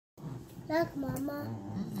Look, Mama.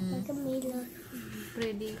 Look at me, look.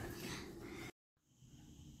 Pretty.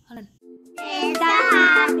 It's a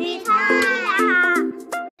happy time.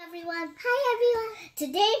 Hi everyone.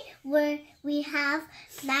 Today we have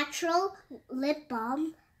natural lip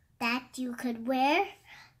balm that you could wear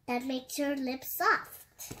that makes your lips soft.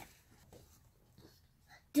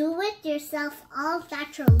 Do it yourself, all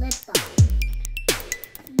natural lip balm.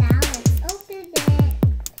 Now let's open it.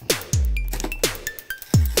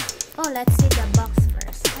 Oh, let's see the box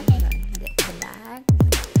first. Okay. Get the bag.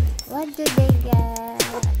 What do they get?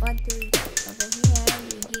 What do we get over here?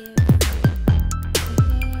 We get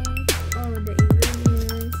oh, the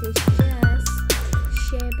ingredients is just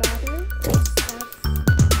shea butter,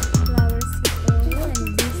 flower seed oil,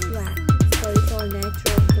 and beeswax. So it's all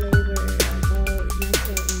natural flavor and all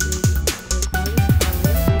natural ingredients.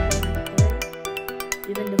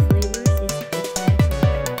 Even the flavors is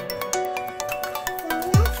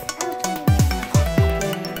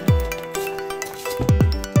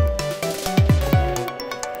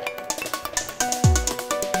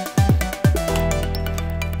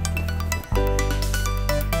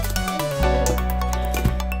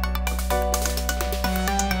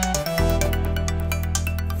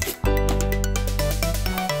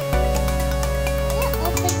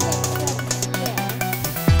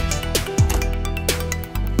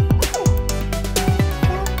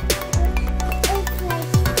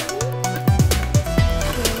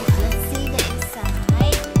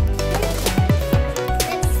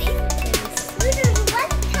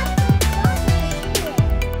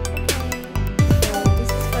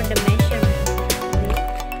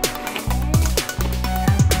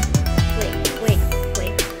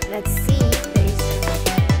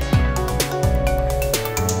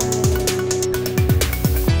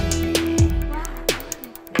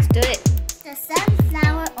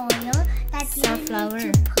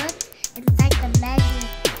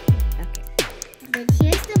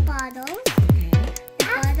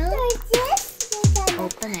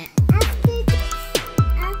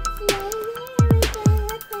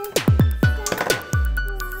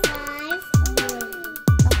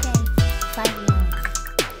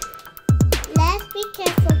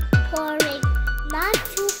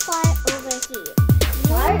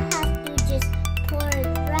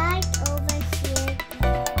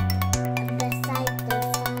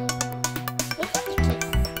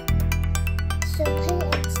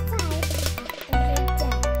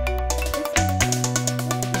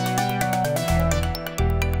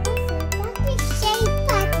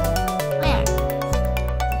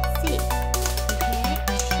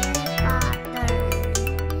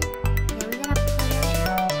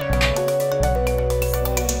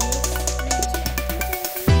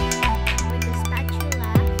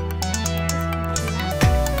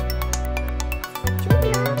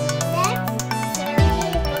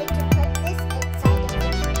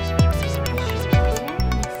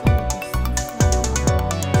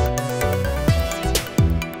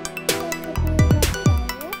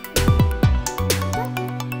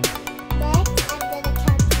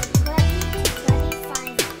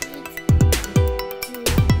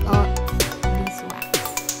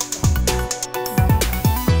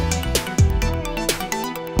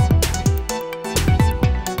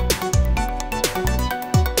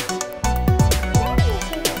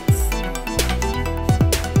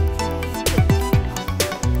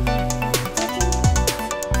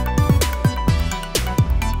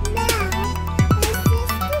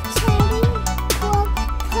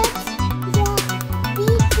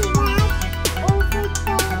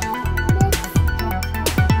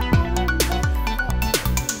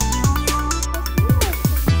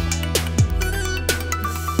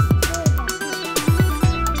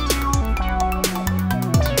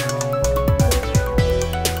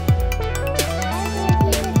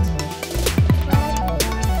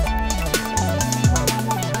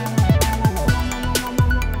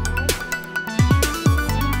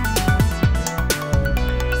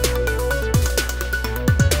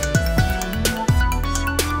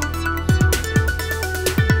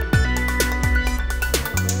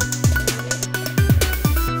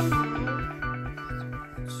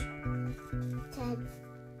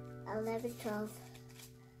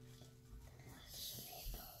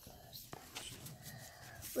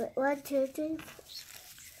Wait, 1, 2, 3,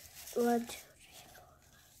 4. 1, 2, 3,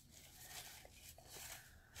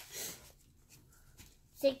 4.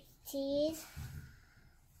 16,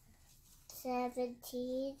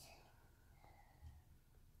 17,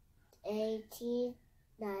 18,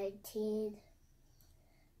 19,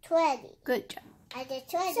 20. Good job. I did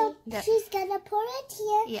 20. So she's gonna pour it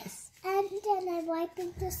here. Yes. And then I'm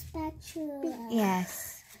wiping the spatula.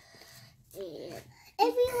 Yes.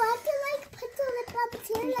 If we want to like put the lip balms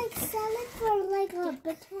here, like sell it for like a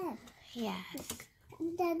pretend. Yes.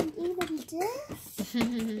 And then even this.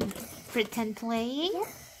 Pretend playing? Yep.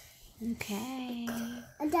 Okay.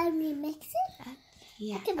 And then we mix it?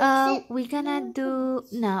 Yeah. We're gonna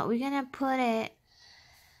put it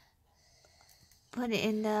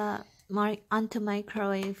in the onto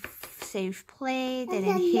microwave safe plate and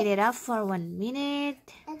then heat it up for 1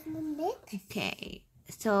 minute. And then mix? Okay.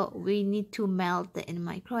 So we need to melt it in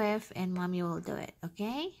microwave and mommy will do it,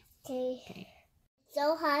 okay? Okay.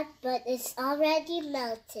 So hot, but it's already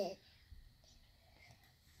melted.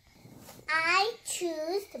 I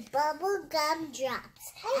choose the bubble gum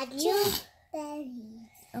drops. And you berries.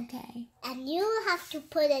 Okay. And you have to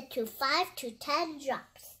put it to 5 to 10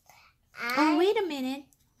 drops. Oh, wait a minute.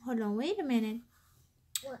 Hold on, wait a minute.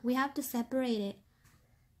 What? We have to separate it.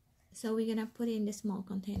 So we're gonna put it in the small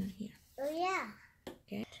container here. Oh yeah.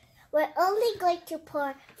 Okay. We're only going to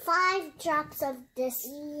pour 5 drops of this.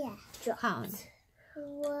 Yeah. Count.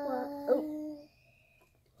 1.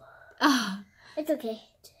 Oh. It's okay.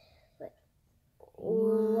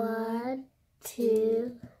 1,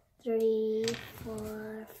 2, 3,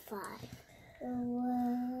 4, 5.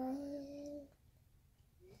 1.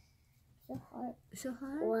 So hard. So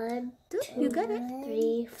hard? 1, 2, You got it.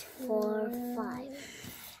 3, 4, 5.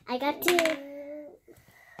 I got 2.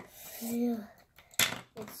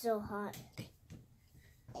 It's so hot.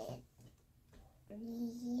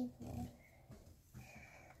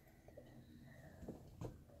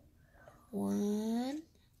 1.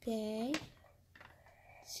 Okay.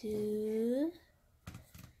 2.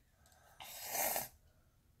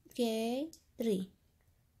 Okay. 3.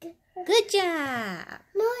 Good job.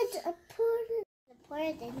 No, pour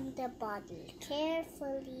it in the bottle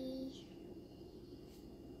carefully.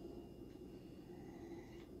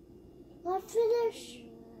 Not finish.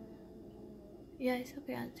 Yeah, it's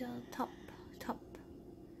okay until top. Top.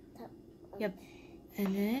 Yep.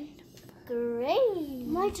 And then Great.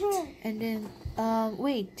 My turn. and then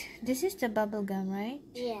wait, this is the bubble gum, right?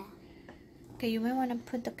 Yeah. Okay, you might want to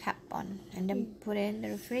put the cap on and then put it in the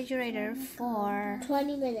refrigerator for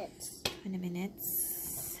 20 minutes. 20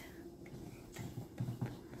 minutes.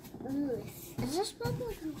 Ooh, is this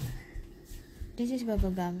bubble gum? This is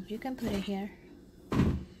bubble gum. You can put it here.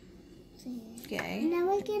 Okay. Now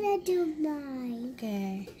we're gonna do mine.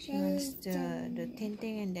 Okay. She wants to do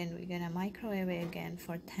tinting and then we're gonna microwave it again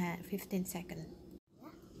for 15 seconds.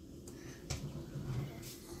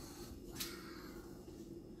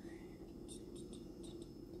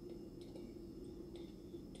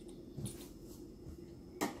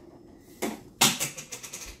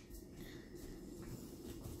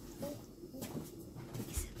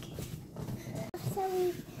 So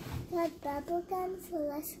we got bubble gum, so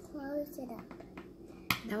let's close it up.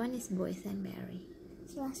 That one is boysenberry.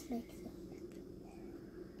 So let's mix it.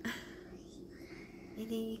 And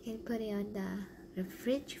then you can put it on the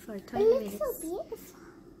fridge for 20 It minutes. looks so beautiful.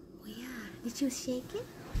 Oh yeah. Did you shake it?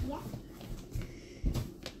 Yeah.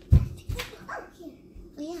 Oh, here.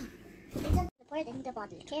 Oh yeah. Pour it in the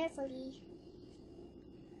bottle carefully.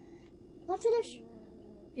 Not finish.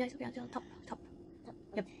 Yeah, it's okay until top.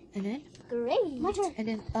 Yep. And then Great. My turn. and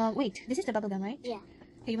then wait, this is the bubble gum, right? Yeah.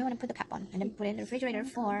 Okay, you might want to put the cap on and then put it in the refrigerator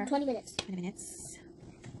for 20 minutes. 20 minutes.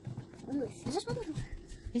 Ooh, is this bubble gum?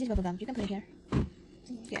 This is bubble gum. You can put it here.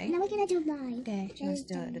 Okay. Now we're gonna do mine. Okay, she wants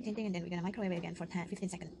to do the tinting and then we're gonna microwave it again for 15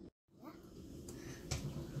 seconds.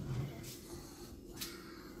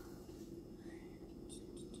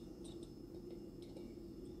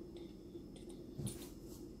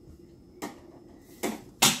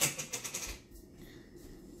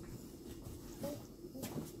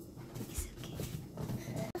 It's okay.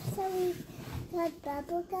 So we got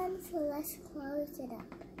bubble gum, so let's close it up.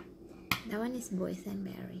 That one is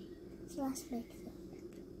boysenberry. So let's mix it.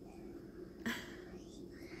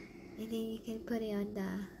 And then you can put it on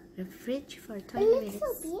the fridge for 20 It minutes.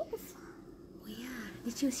 looks so beautiful. Oh yeah.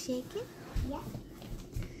 Did you shake it? Yeah.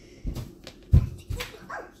 Oh,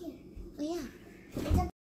 here. Oh yeah.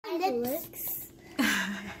 My lips.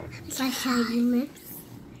 My shiny lips.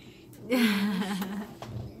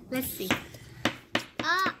 Let's see.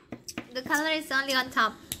 Ah, the color is only on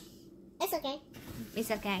top. It's okay.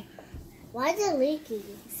 It's okay. Why is it leaking?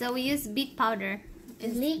 So we use beet powder.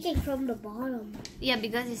 It's leaking from the bottom. Yeah,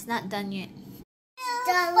 because it's not done yet.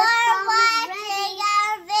 For watching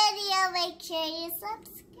our video, make sure you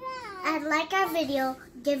subscribe. And like our video,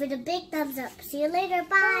 give it a big thumbs up. See you later.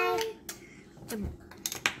 Bye. Look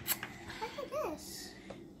at this.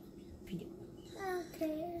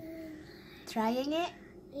 Okay. Trying it?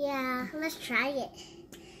 Yeah, let's try it.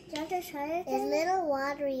 you have to try it? It's a little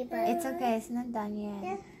watery, but It's okay. It's not done yet.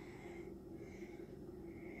 Yeah.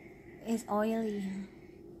 It's oily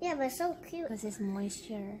Yeah, but it's so cute. because it's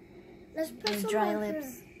moisture Let's put and some dry on lips.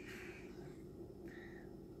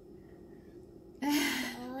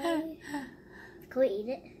 her. Can we eat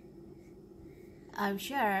it? I'm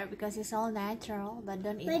sure because it's all natural, but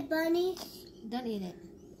don't eat Wait, it. Bunny. Don't eat it.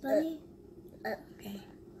 Bunny. Okay.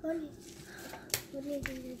 Bunny. What do you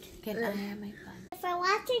do? Can I have my fun? If you're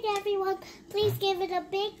watching, everyone, please give it a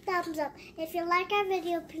big thumbs up. If you like our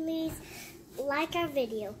video, please like our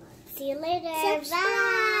video. See you later. Subscribe.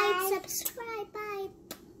 Bye. Subscribe. Bye.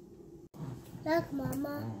 Look,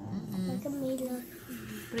 Mama. Look at me. Look.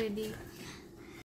 Pretty.